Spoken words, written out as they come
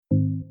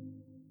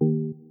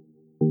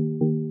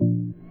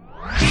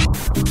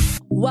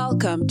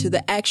Welcome to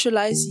the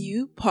Actualize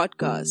You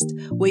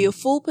podcast, where your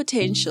full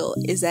potential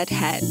is at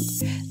hand.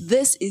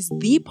 This is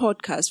the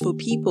podcast for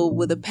people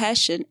with a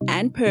passion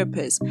and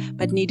purpose,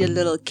 but need a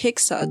little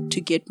kickstart to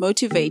get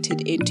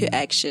motivated into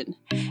action.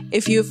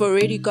 If you've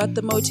already got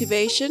the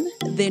motivation,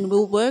 then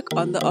we'll work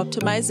on the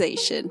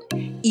optimization.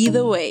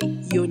 Either way,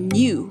 your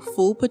new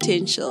full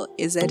potential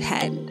is at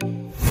hand.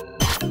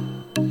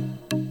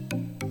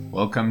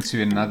 Welcome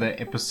to another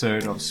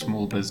episode of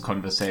Small Biz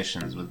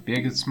Conversations with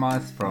Birgit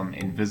Smythe from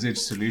Envisage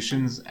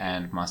Solutions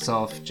and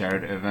myself,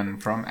 Jared Irvin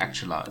from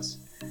Actualize.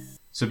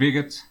 So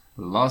Birgit,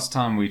 last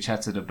time we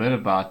chatted a bit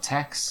about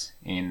tax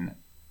in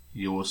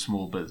your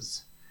small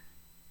biz.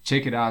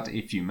 Check it out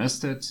if you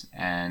missed it,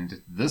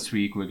 and this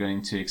week we're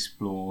going to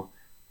explore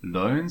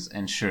loans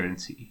and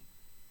surety.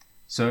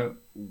 So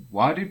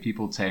why do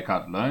people take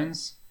out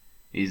loans?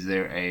 Is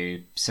there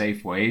a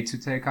safe way to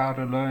take out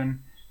a loan?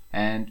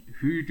 And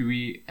who do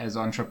we as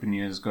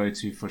entrepreneurs go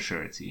to for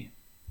surety?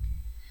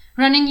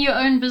 Running your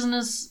own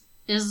business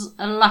is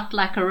a lot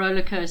like a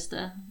roller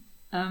coaster,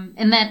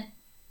 in that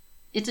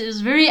it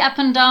is very up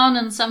and down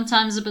and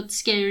sometimes a bit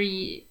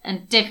scary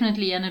and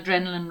definitely an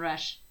adrenaline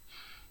rush.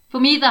 For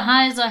me, the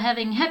highs are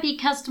having happy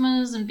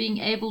customers and being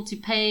able to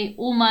pay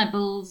all my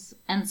bills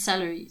and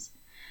salaries.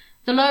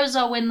 The lows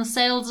are when the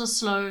sales are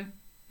slow,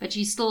 but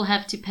you still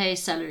have to pay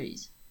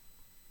salaries.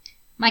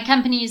 My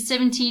company is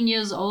 17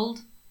 years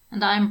old,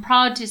 and I am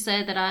proud to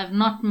say that I have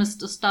not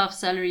missed a staff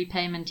salary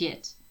payment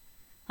yet.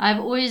 I have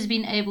always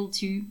been able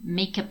to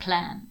make a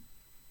plan.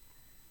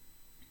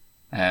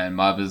 And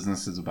my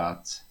business is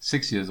about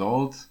 6 years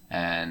old,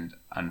 and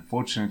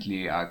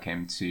unfortunately I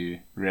came to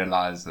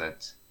realize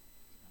that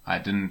I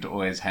didn't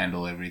always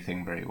handle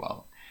everything very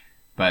well.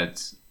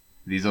 But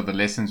these are the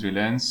lessons we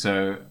learn.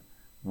 So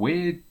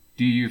where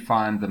do you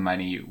find the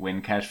money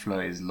when cash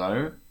flow is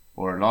low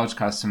or a large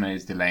customer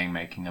is delaying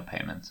making a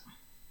payment?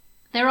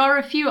 There are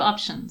a few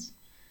options.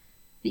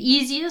 The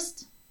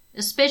easiest,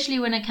 especially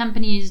when a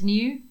company is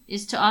new,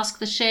 is to ask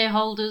the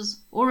shareholders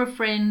or a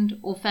friend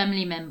or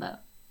family member.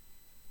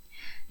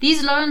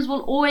 These loans will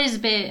always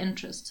bear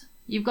interest.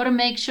 You've got to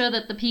make sure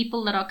that the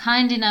people that are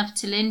kind enough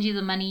to lend you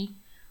the money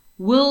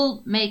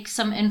will make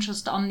some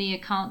interest on the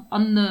account,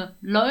 on the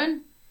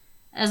loan,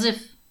 as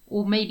if,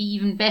 or maybe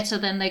even better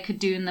than they could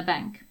do in the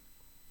bank.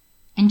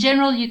 In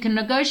general, you can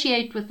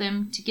negotiate with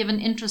them to give an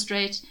interest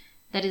rate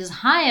that is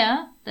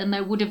higher than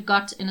they would have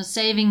got in a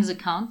savings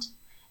account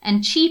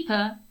and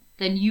cheaper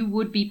than you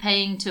would be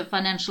paying to a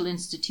financial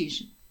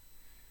institution.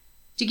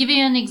 To give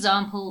you an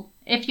example,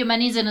 if your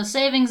money's in a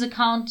savings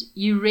account,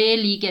 you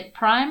rarely get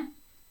prime,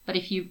 but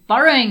if you're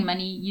borrowing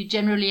money, you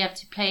generally have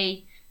to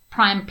pay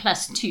prime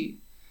plus 2.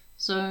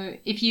 So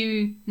if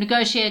you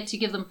negotiate to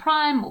give them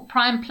prime or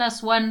prime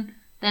plus 1,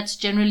 that's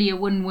generally a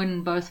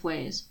win-win both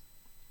ways.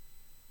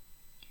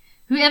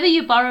 Whoever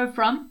you borrow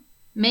from,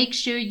 make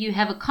sure you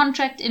have a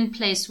contract in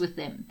place with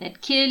them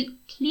that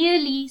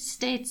clearly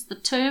states the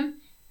term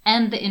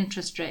and the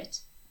interest rate.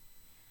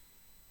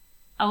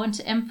 I want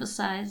to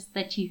emphasize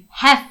that you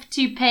have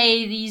to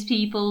pay these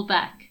people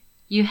back.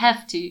 You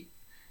have to.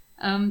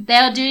 They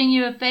are doing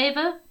you a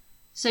favor,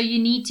 so you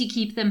need to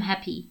keep them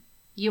happy.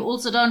 You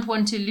also don't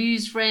want to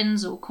lose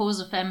friends or cause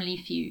a family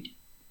feud.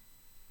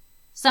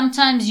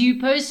 Sometimes you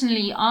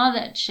personally are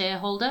that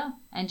shareholder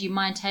and you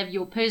might have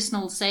your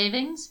personal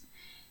savings.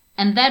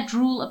 And that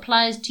rule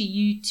applies to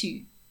you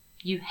too.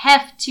 You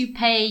have to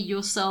pay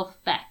yourself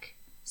back.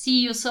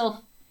 See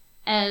yourself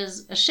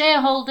as a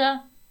shareholder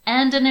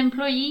and an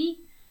employee,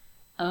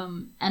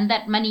 and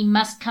that money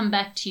must come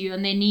back to you,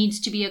 and there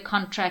needs to be a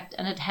contract,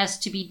 and it has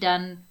to be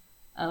done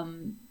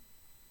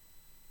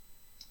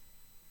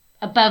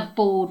above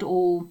board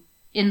or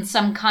in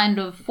some kind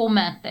of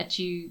format that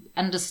you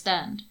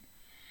understand.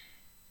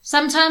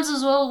 Sometimes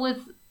as well,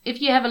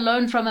 if you have a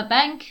loan from a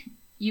bank,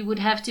 you would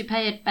have to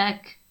pay it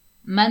back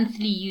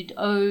monthly. You'd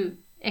owe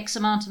X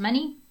amount of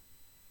money.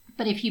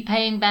 But if you're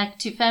paying back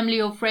to family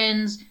or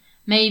friends,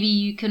 maybe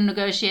you can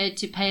negotiate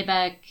to pay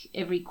back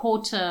every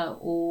quarter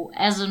or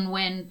as and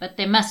when, but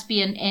there must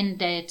be an end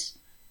date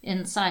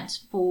in sight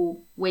for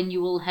when you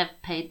will have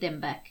paid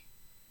them back.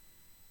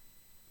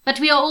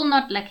 But we are all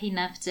not lucky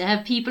enough to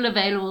have people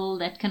available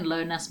that can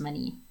loan us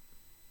money.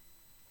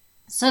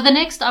 So the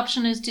next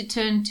option is to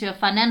turn to a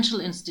financial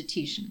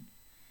institution.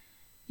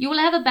 You will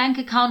have a bank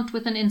account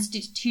with an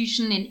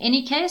institution in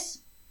any case,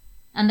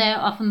 and they are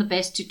often the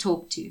best to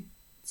talk to,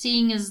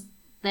 seeing as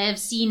they have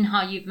seen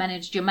how you've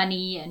managed your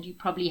money and you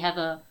probably have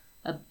a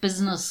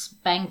business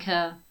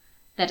banker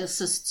that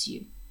assists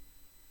you.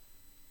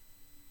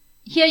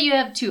 Here you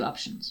have two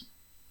options.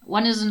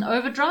 One is an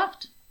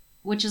overdraft,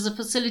 which is a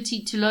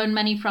facility to loan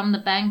money from the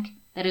bank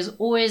that is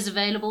always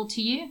available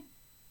to you.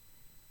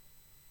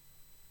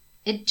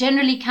 It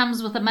generally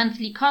comes with a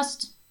monthly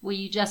cost where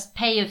you just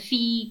pay a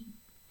fee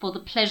for the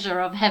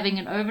pleasure of having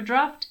an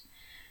overdraft.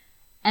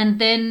 And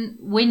then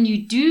when you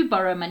do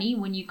borrow money,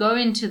 when you go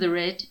into the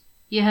red,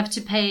 you have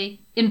to pay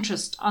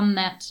interest on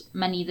that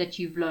money that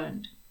you've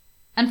loaned.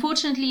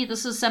 Unfortunately,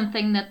 this is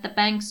something that the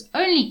banks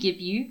only give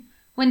you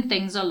when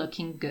things are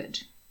looking good.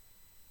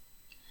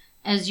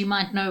 as you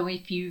might know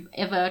if you've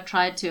ever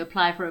tried to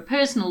apply for a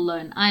personal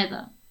loan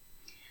either.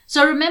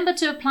 So remember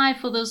to apply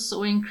for this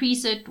or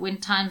increase it when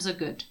times are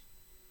good.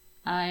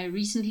 I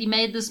recently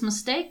made this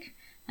mistake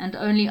and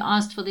only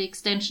asked for the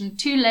extension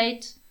too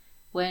late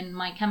when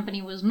my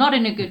company was not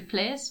in a good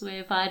place, where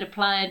if I had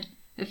applied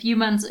a few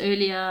months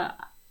earlier,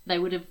 they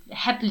would have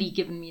happily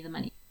given me the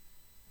money.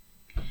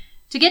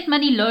 To get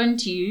money loaned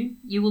to you,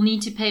 you will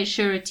need to pay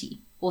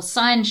surety or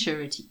sign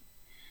surety.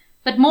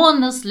 But more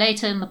on this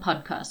later in the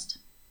podcast.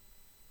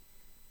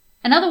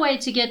 Another way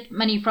to get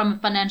money from a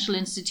financial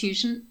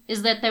institution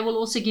is that they will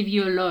also give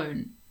you a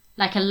loan,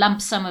 like a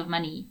lump sum of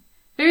money,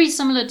 very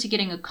similar to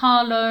getting a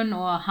car loan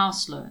or a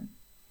house loan.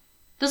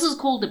 This is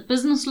called a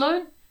business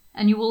loan,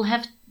 and you will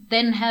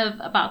then have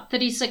about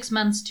 36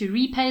 months to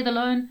repay the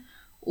loan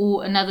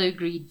or another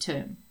agreed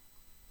term.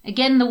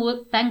 Again,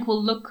 the bank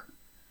will look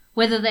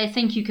whether they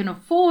think you can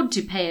afford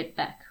to pay it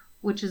back,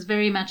 which is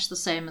very much the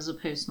same as a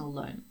personal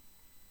loan.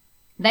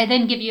 They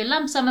then give you a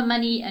lump sum of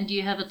money and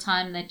you have a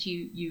time that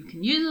you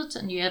can use it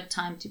and you have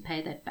time to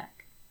pay that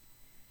back.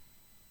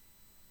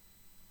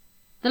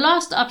 The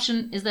last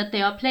option is that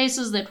there are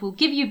places that will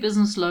give you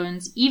business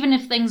loans even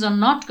if things are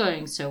not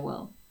going so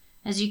well.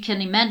 As you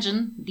can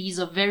imagine, these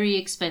are very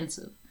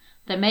expensive.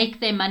 They make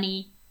their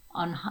money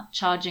on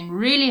charging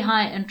really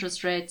high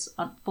interest rates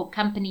for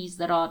companies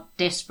that are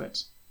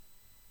desperate.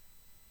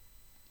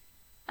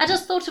 I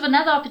just thought of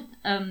another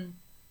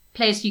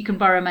place you can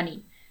borrow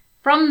money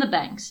from the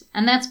banks,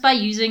 and that's by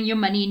using your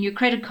money in your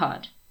credit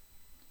card.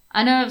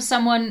 I know of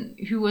someone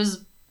who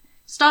was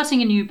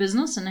starting a new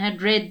business and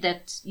had read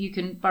that you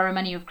can borrow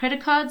money with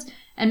credit cards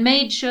and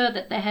made sure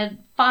that they had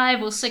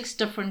 5 or 6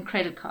 different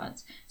credit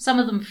cards, some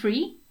of them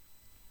free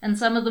and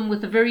some of them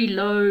with a very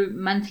low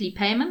monthly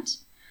payment,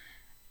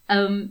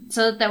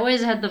 so that they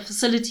always had the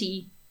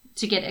facility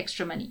to get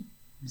extra money.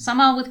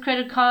 Somehow with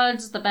credit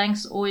cards, the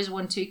banks always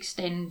want to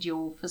extend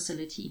your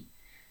facility.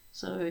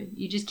 So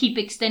you just keep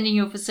extending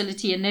your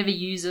facility and never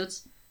use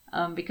it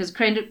because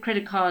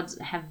credit cards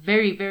have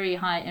very, very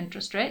high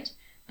interest rate,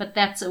 but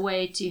that's a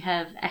way to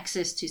have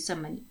access to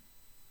some money.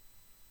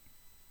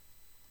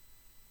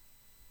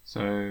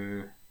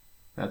 So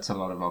that's a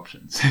lot of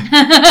options.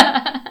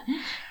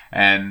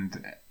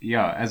 And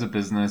yeah, as a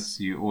business,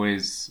 you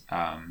always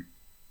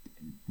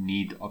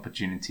need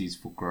opportunities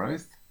for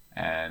growth,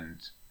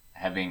 and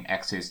having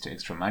access to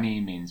extra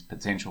money means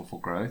potential for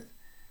growth.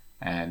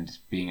 And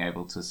being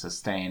able to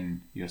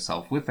sustain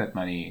yourself with that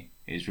money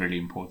is really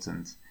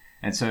important.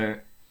 And so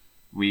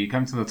we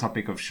come to the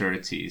topic of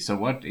surety. So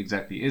what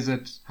exactly is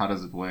it? How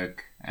does it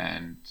work?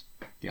 And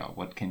yeah,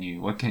 what can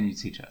you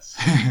teach us?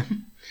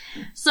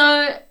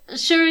 So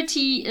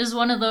surety is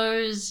one of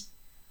those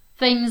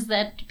things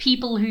that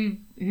people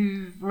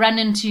who've run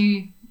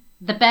into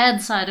the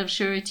bad side of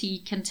surety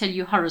can tell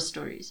you horror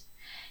stories.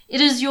 It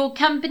is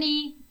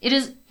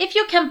if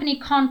your company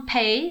can't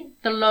pay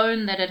the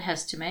loan that it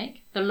has to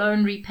make, the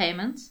loan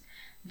repayments,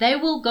 they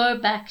will go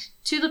back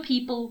to the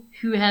people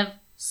who have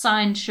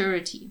signed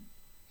surety.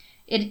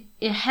 It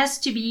has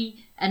to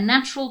be a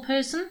natural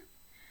person,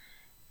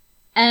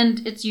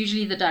 and it's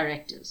usually the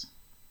directors.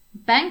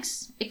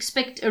 Banks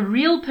expect a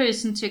real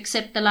person to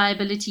accept the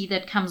liability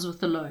that comes with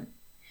the loan.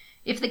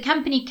 If the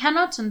company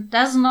cannot and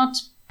does not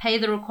pay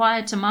the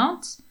required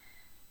amounts,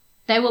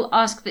 they will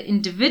ask the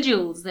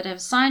individuals that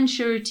have signed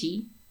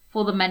surety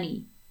for the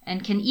money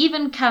and can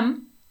even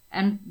come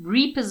and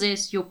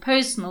repossess your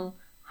personal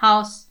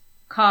house,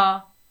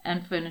 car,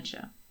 and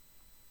furniture.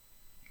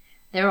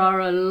 There are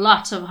a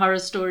lot of horror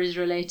stories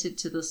related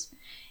to this.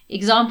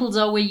 Examples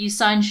are where you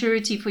sign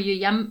surety for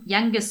your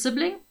younger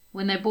sibling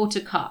when they bought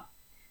a car.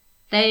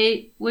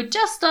 They were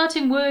just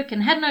starting work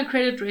and had no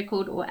credit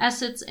record or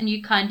assets, and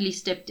you kindly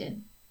stepped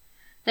in.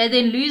 They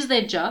then lose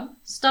their job,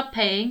 stop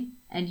paying,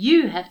 and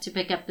you have to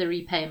pick up the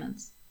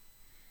repayments.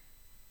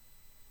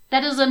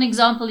 That is an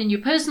example in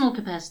your personal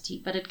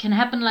capacity, but it can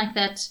happen like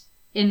that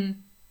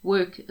in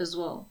work as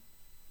well.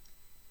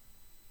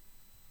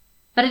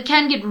 But it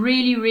can get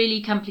really,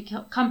 really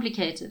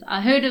complicated.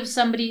 I heard of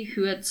somebody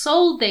who had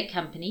sold their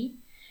company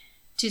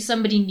to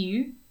somebody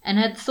new and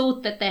had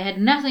thought that they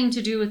had nothing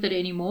to do with it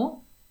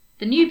anymore.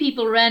 The new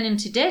people ran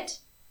into debt,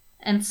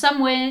 and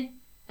somewhere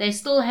they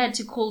still had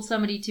to call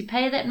somebody to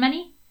pay that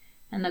money,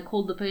 and they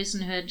called the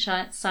person who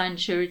had signed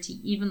surety,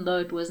 even though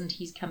it wasn't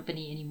his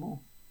company anymore.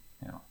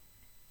 Yeah.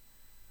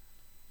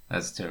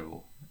 That's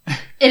terrible.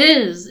 It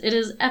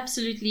is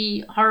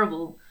absolutely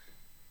horrible.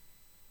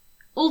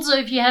 Also,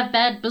 if you have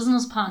bad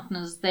business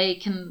partners, they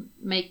can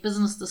make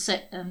business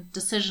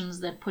decisions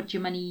that put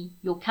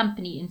your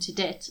company into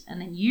debt,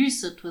 and then you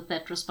sit with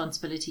that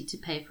responsibility to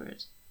pay for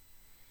it.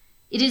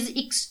 It is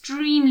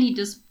extremely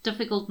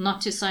difficult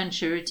not to sign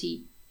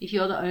surety if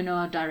you're the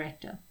owner or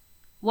director.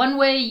 One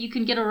way you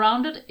can get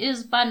around it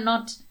is by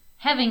not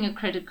having a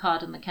credit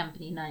card in the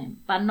company name,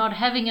 by not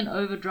having an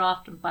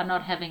overdraft, and by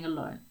not having a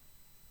loan.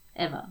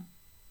 Ever.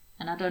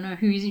 And I don't know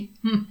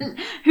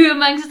who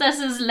amongst us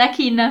is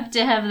lucky enough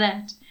to have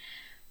that.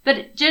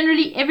 But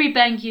generally, every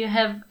bank you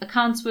have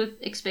accounts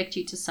with expect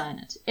you to sign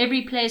it.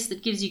 Every place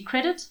that gives you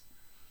credit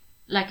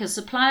like a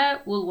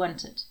supplier will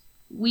want it.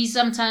 We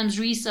sometimes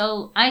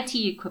resell IT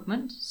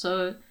equipment,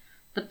 so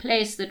the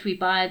place that we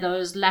buy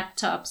those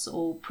laptops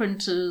or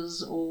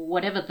printers or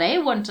whatever, they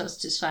want us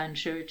to sign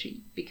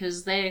surety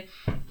because they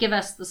give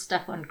us the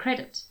stuff on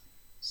credit.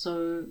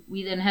 So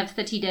we then have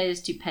 30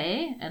 days to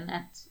pay, and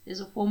that is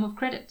a form of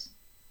credit.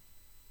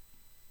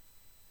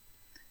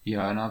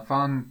 Yeah, and I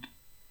found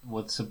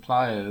with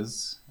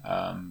suppliers,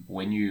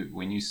 when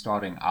you're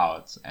starting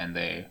out and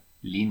they're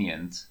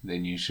lenient,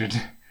 then you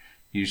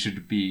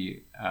should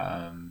be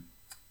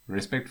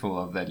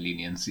respectful of that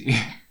leniency.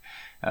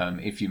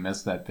 If you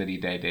miss that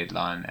 30-day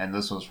deadline, and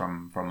this was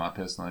from my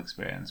personal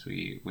experience,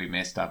 we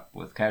messed up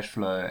with cash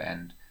flow,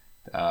 and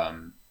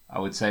I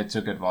would say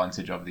took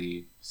advantage of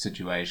the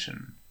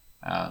situation.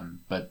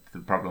 But the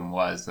problem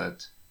was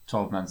that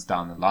 12 months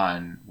down the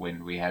line,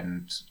 when we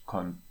hadn't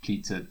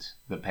completed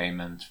the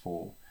payment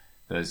for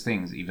those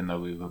things, even though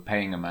we were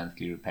paying a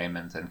monthly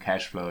repayment and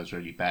cash flow was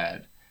really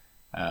bad,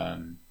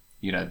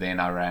 then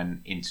I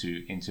ran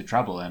into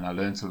trouble, and I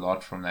learned a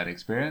lot from that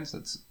experience.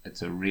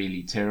 It's a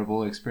really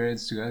terrible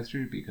experience to go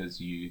through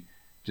because you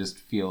just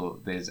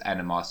feel there's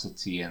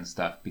animosity and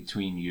stuff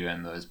between you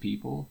and those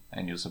people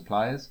and your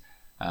suppliers.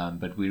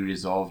 But we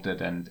resolved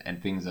it,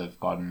 and things have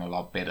gotten a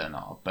lot better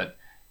now. But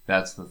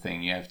that's the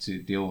thing, you have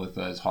to deal with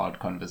those hard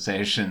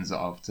conversations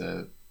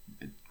after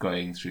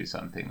going through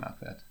something like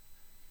that.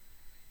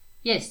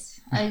 Yes,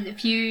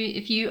 if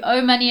you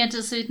owe money at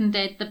a certain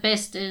date, the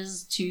best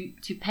is to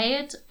pay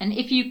it, and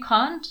if you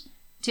can't,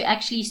 to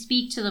actually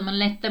speak to them and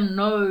let them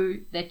know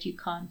that you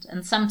can't.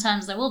 And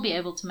sometimes they will be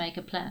able to make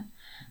a plan.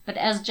 But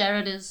as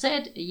Jared has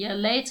said, a year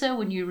later,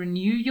 when you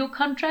renew your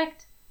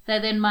contract, they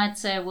then might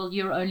say, well,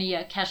 you're only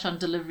a cash on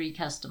delivery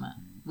customer.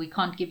 We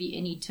can't give you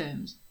any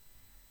terms.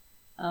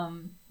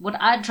 What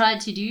I try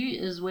to do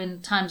is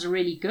when times are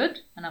really good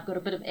and I've got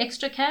a bit of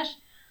extra cash,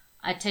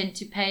 I tend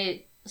to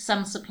pay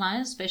some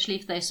suppliers, especially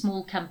if they're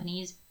small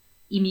companies,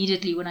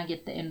 immediately when I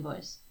get the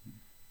invoice.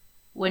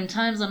 When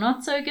times are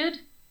not so good,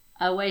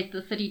 I wait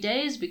the 30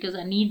 days because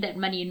I need that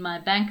money in my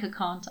bank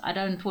account. I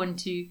don't want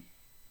to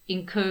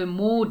incur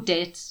more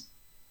debt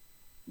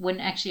when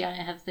actually I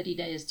have 30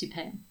 days to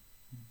pay.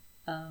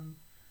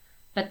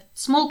 But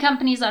small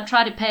companies, I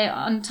try to pay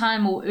on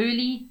time or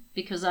early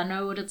because I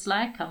know what it's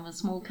like. I'm a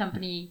small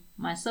company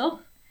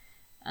myself.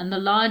 And the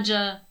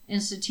larger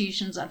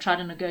institutions, I try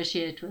to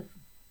negotiate with.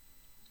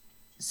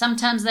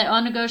 Sometimes they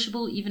are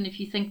negotiable, even if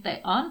you think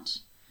they aren't.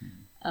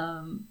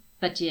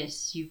 But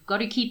yes, you've got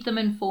to keep them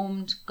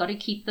informed, got to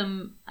keep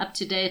them up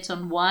to date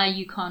on why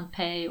you can't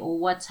pay or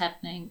what's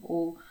happening,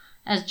 or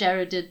as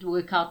Jared did,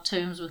 work out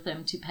terms with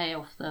them to pay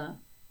off the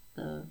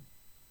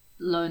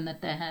loan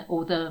that they had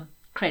or the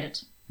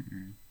credit.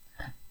 Mm-hmm.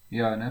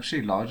 Yeah, and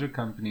actually larger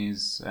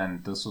companies,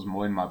 and this was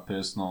more in my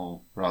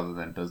personal rather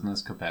than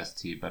business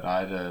capacity, but I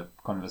had a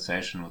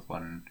conversation with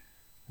one,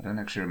 I don't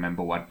actually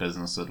remember what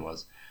business it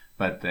was,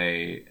 but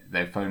they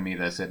phoned me,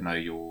 they said, no,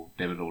 your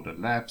debit order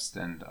lapsed,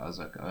 and I was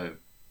like, oh,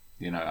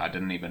 I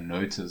didn't even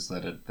notice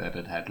that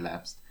it had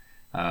lapsed.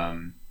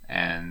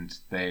 And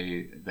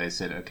they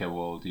said, okay,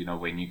 well, do you know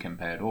when you can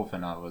pay it off?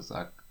 And I was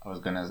like,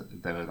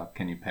 they were like,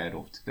 can you pay it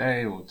off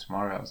today or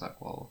tomorrow? I was like,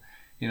 well,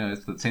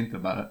 it's the 10th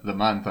of the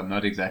month. I'm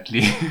not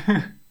exactly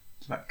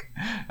like,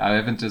 I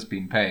haven't just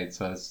been paid.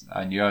 So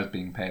I knew I was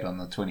being paid on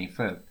the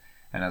 25th.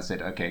 And I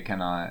said, okay,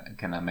 can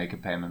I make a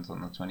payment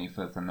on the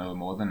 25th? And they were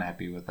more than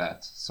happy with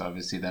that. So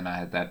obviously then I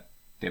had that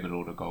debit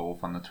order go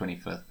off on the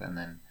 25th, and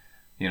then,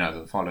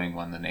 the following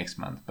one the next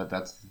month. But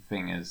that's the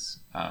thing is,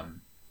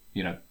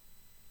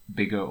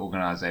 bigger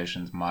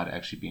organizations might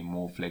actually be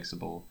more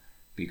flexible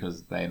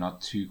because they're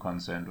not too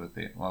concerned with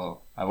it.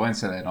 Well, I won't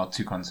say they're not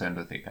too concerned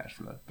with their cash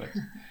flow, but...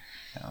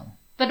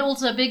 But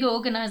also bigger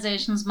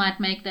organizations might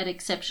make that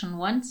exception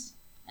once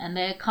and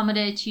they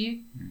accommodate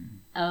you.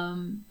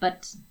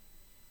 But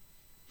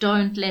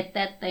don't let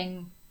that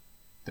thing...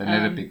 Don't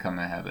let it become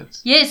a habit.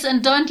 Yes,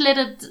 and don't let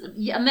it...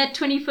 On that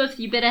 25th,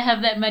 you better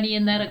have that money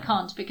in that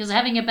account, because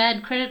having a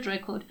bad credit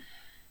record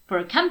for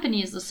a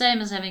company is the same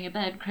as having a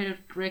bad credit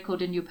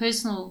record in your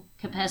personal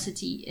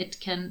capacity. It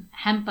can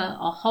hamper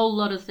a whole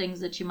lot of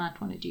things that you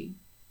might want to do.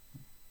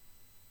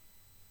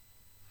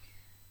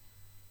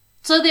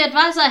 So the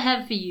advice I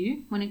have for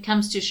you when it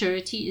comes to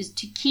surety is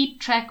to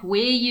keep track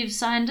where you've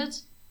signed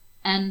it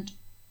and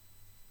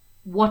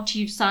what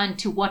you've signed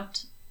to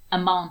what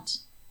amount,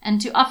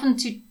 and to often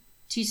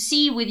to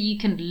see whether you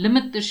can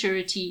limit the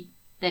surety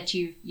that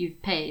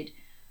you've paid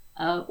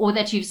or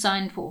that you've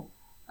signed for.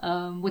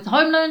 With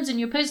home loans in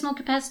your personal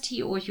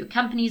capacity, or if your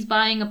company's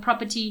buying a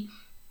property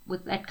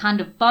with that kind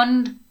of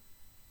bond,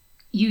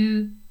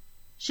 you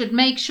should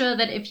make sure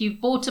that if you've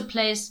bought a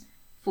place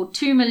for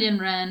 2 million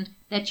rand,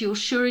 that your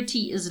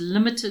surety is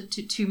limited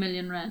to 2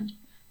 million rand.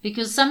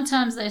 Because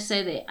sometimes they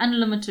say they're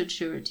unlimited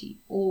surety,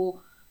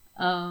 or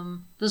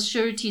this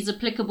surety is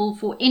applicable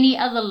for any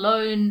other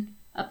loan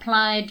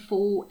applied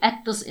for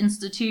at this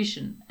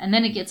institution, and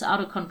then it gets out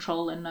of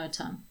control in no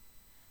time.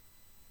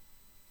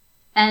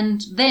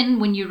 And then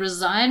when you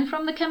resign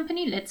from the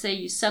company, let's say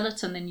you sell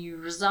it and then you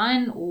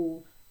resign,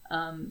 or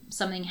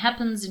something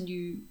happens and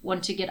you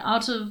want to get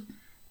out of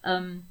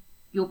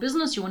your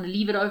business, you want to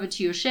leave it over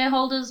to your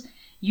shareholders,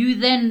 you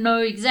then know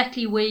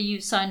exactly where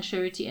you've signed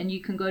surety, and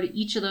you can go to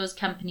each of those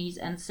companies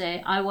and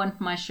say, I want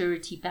my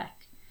surety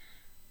back.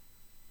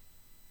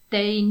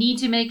 They need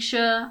to make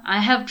sure, I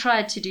have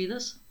tried to do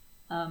this.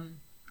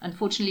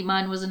 Unfortunately,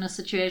 mine was in a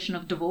situation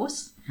of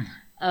divorce.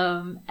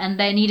 And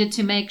they needed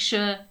to make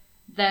sure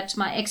that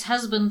my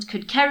ex-husband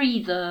could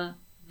carry the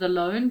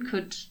loan,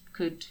 could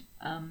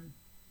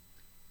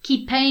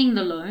keep paying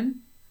the loan,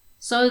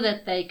 so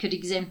that they could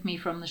exempt me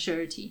from the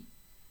surety.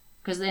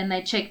 Because then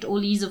they checked all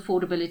his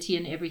affordability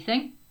and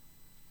everything.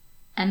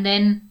 And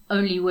then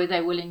only were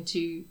they willing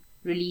to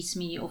release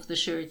me off the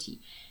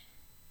surety.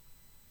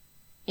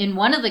 In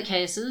one of the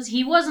cases,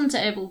 he wasn't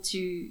able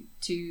to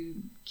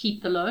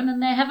keep the loan,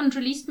 and they haven't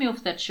released me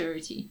off that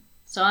surety.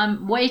 So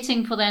I'm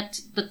waiting for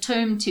the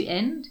term to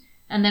end,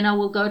 and then I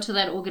will go to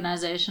that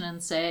organization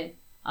and say,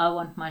 I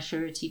want my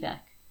surety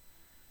back.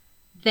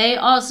 They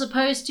are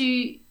supposed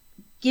to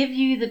give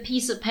you the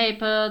piece of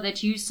paper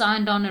that you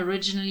signed on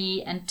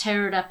originally and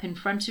tear it up in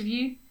front of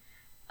you.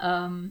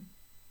 They're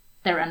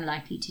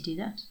unlikely to do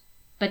that.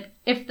 But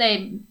if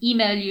they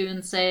email you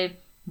and say,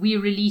 we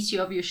release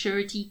you of your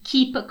surety,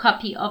 keep a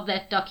copy of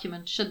that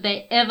document. Should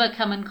they ever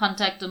come in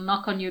contact and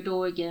knock on your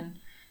door again,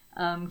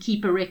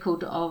 keep a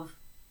record of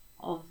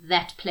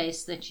that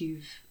place that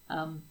you've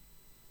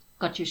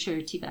got your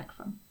surety back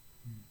from.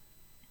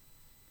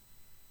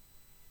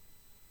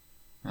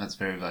 That's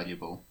very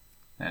valuable,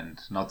 and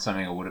not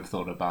something I would have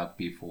thought about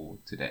before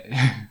today.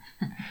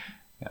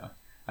 Yeah.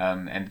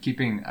 And I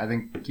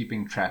think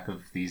keeping track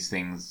of these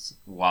things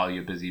while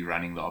you're busy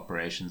running the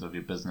operations of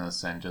your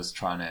business and just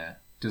trying to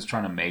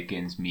make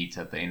ends meet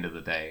at the end of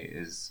the day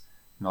is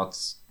not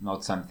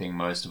something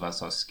most of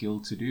us are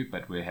skilled to do,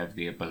 but we have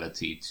the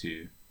ability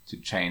to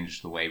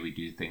change the way we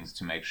do things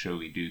to make sure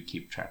we do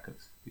keep track of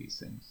these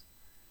things.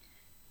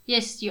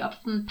 Yes, you're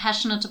often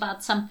passionate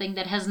about something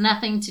that has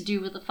nothing to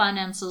do with the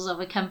finances of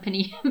a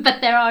company,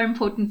 but they are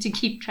important to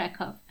keep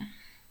track of.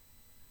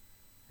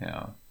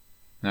 Yeah.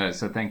 No,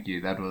 so thank you.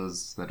 That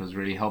was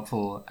really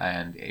helpful.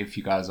 And if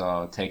you guys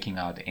are taking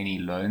out any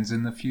loans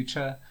in the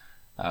future,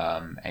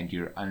 and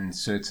you're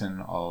uncertain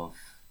of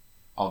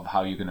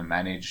how you're going to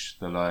manage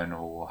the loan,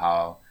 or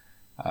how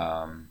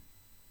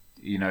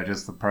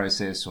just the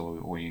process,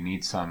 or you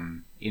need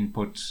some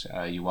input,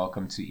 you're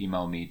welcome to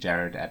email me,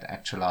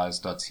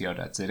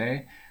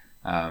 jared@actualize.co.za.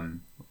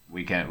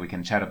 We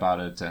can chat about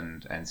it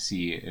and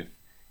see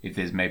if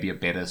there's maybe a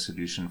better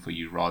solution for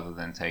you rather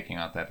than taking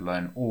out that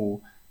loan,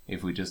 or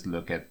if we just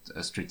look at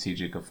a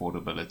strategic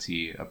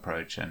affordability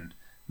approach and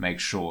make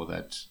sure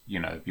that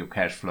your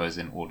cash flow is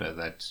in order,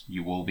 that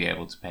you will be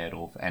able to pay it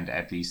off and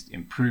at least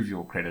improve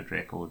your credit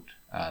record,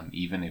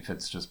 even if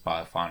it's just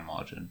by a fine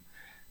margin.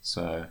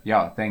 So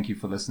yeah, thank you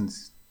for listening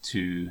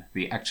to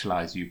the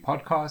Actualize You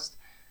podcast.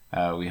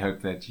 We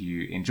hope that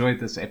you enjoyed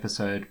this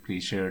episode.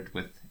 Please share it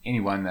with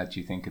anyone that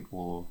you think it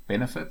will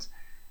benefit,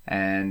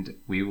 and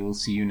we will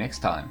see you next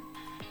time.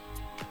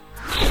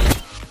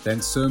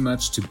 Thanks so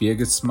much to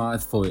Birgit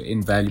Smythe for her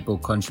invaluable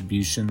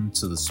contribution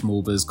to the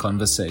Small Biz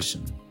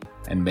Conversation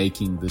and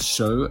making the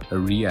show a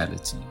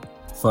reality.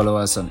 Follow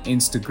us on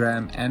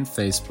Instagram and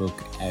Facebook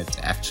at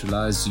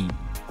ActualizeU.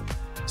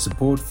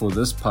 Support for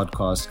this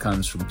podcast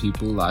comes from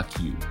people like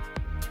you.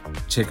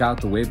 Check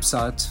out the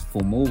website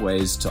for more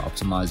ways to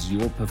optimize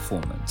your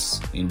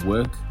performance in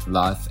work,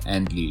 life,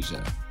 and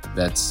leisure.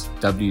 That's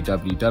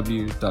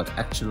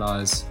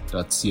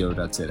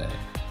www.actualize.co.za.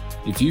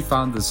 If you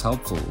found this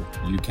helpful,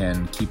 you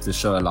can keep the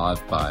show alive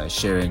by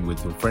sharing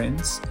with your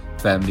friends,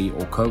 family,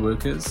 or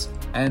co-workers,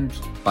 and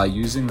by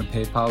using the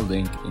PayPal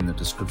link in the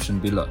description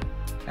below.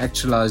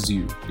 Actualize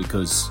You,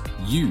 because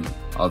you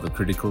are the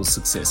critical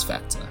success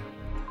factor.